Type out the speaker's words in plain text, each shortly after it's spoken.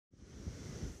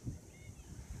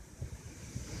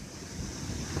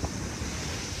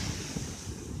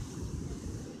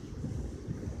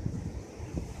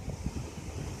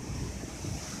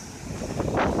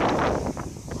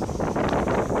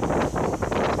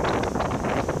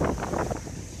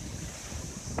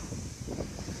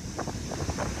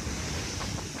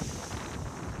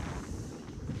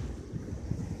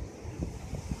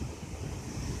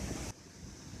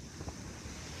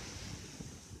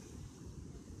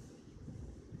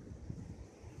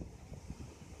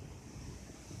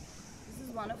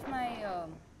one of my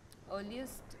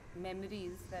earliest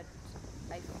memories that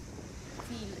I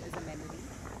feel is a memory.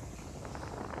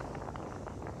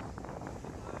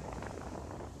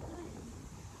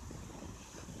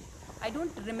 I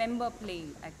don't remember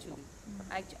playing actually.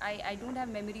 I don't have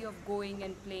memory of going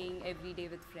and playing every day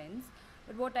with friends.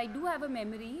 But what I do have a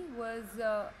memory was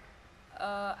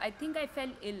I think I fell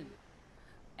ill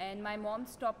and my mom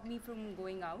stopped me from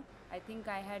going out. I think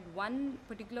I had one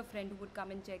particular friend who would come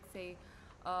and check, say,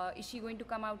 is she going to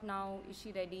come out now? Is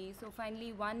she ready? So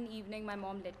finally, one evening, my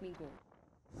mom let me go.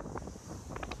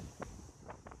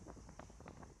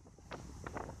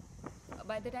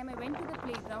 By the time I went to the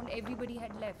playground, everybody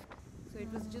had left. So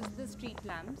it was just the street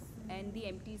lamps and the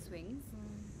empty swings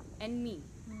and me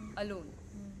alone.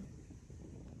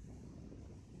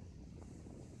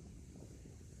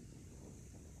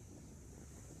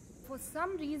 For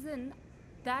some reason,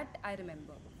 that I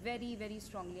remember very, very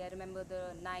strongly. I remember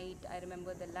the night, I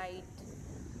remember the light,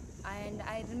 and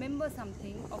I remember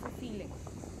something of a feeling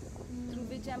through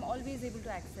which I'm always able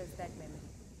to access that memory.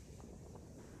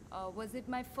 Was it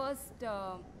my first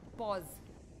pause?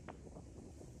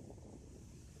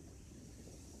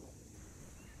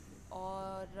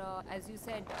 Or, as you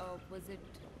said, was it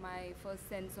my first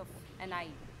sense of an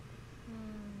eye?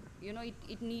 You know,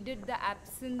 it needed the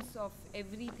absence of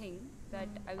everything that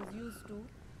I was used to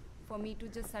for me to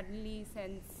just suddenly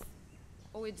sense,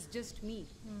 oh, it's just me.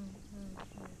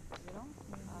 You know?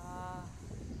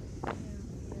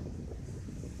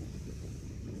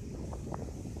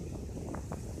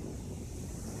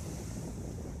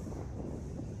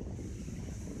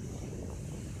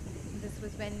 This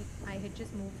was when I had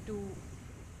just moved to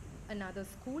another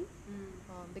school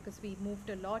because we moved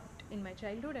a lot in my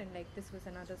childhood, and like this was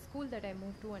another school that I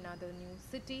moved to, another new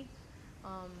city.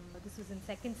 This was in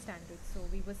second standard, so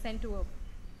we were sent to a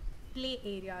play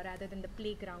area rather than the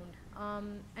playground.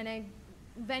 And I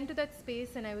went to that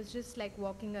space and I was just like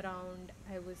walking around.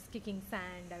 I was kicking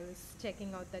sand, I was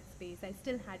checking out that space. I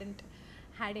still hadn't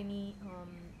had any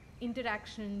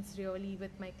interactions really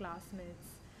with my classmates.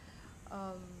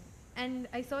 And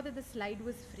I saw that the slide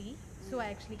was free, so I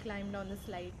actually climbed on the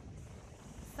slide.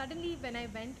 Suddenly, when I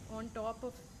went on top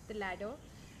of the ladder,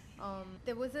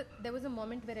 there was a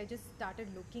moment where I just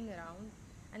started looking around,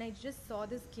 and I just saw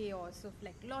this chaos of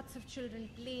like lots of children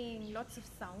playing, lots of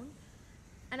sound,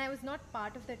 and I was not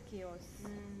part of that chaos.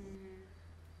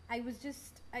 I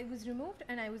was removed,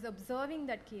 and I was observing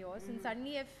that chaos, and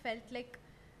suddenly I felt like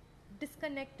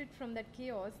disconnected from that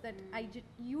chaos that I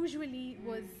usually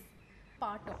was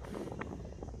part of.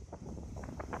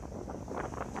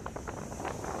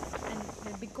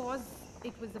 And because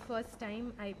it was the first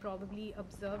time I probably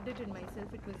observed it in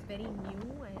myself, it was very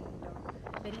new and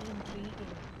very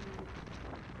intriguing.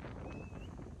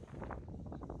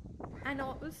 And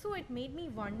also it made me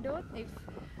wonder if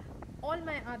all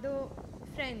my other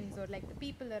friends or like the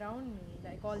people around me,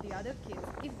 like all the other kids,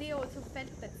 if they also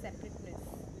felt that separateness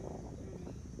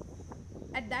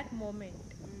at that moment,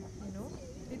 you know.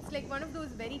 It's like one of those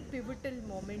very pivotal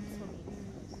moments for me.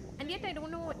 And yet I don't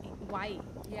know why.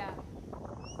 Yeah.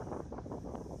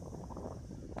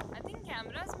 I think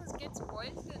cameras must get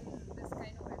spoiled in this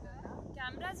kind of weather. Na?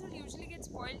 Cameras will usually get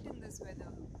spoiled in this weather.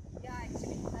 Yeah,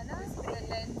 actually. The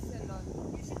lens and all.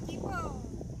 You should keep a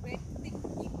wet thing,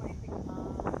 keep wiping.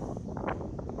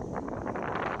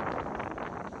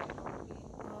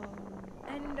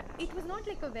 And it was not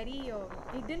like a very,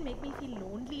 it didn't make me feel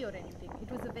lonely or anything.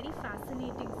 It was a very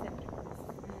fascinating separateness.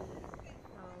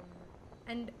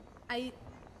 And I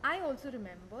also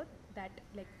remember that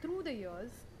like through the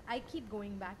years, I keep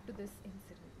going back to this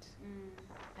incident.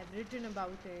 I've written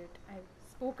about it, I've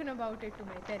spoken about it to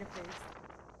my therapist.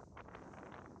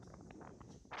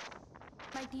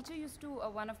 My teacher used to,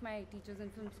 one of my teachers in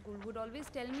film school would always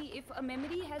tell me, if a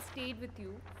memory has stayed with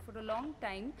you for a long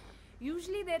time,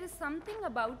 usually there is something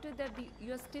about it that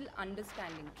you're still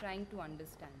understanding, trying to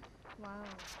understand. Wow.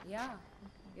 Yeah,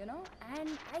 you know, and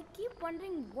I keep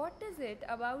wondering, what is it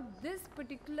about this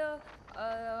particular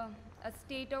a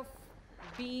state of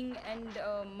being and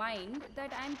mind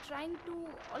that I'm trying to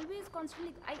always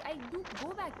constantly, I do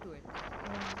go back to it.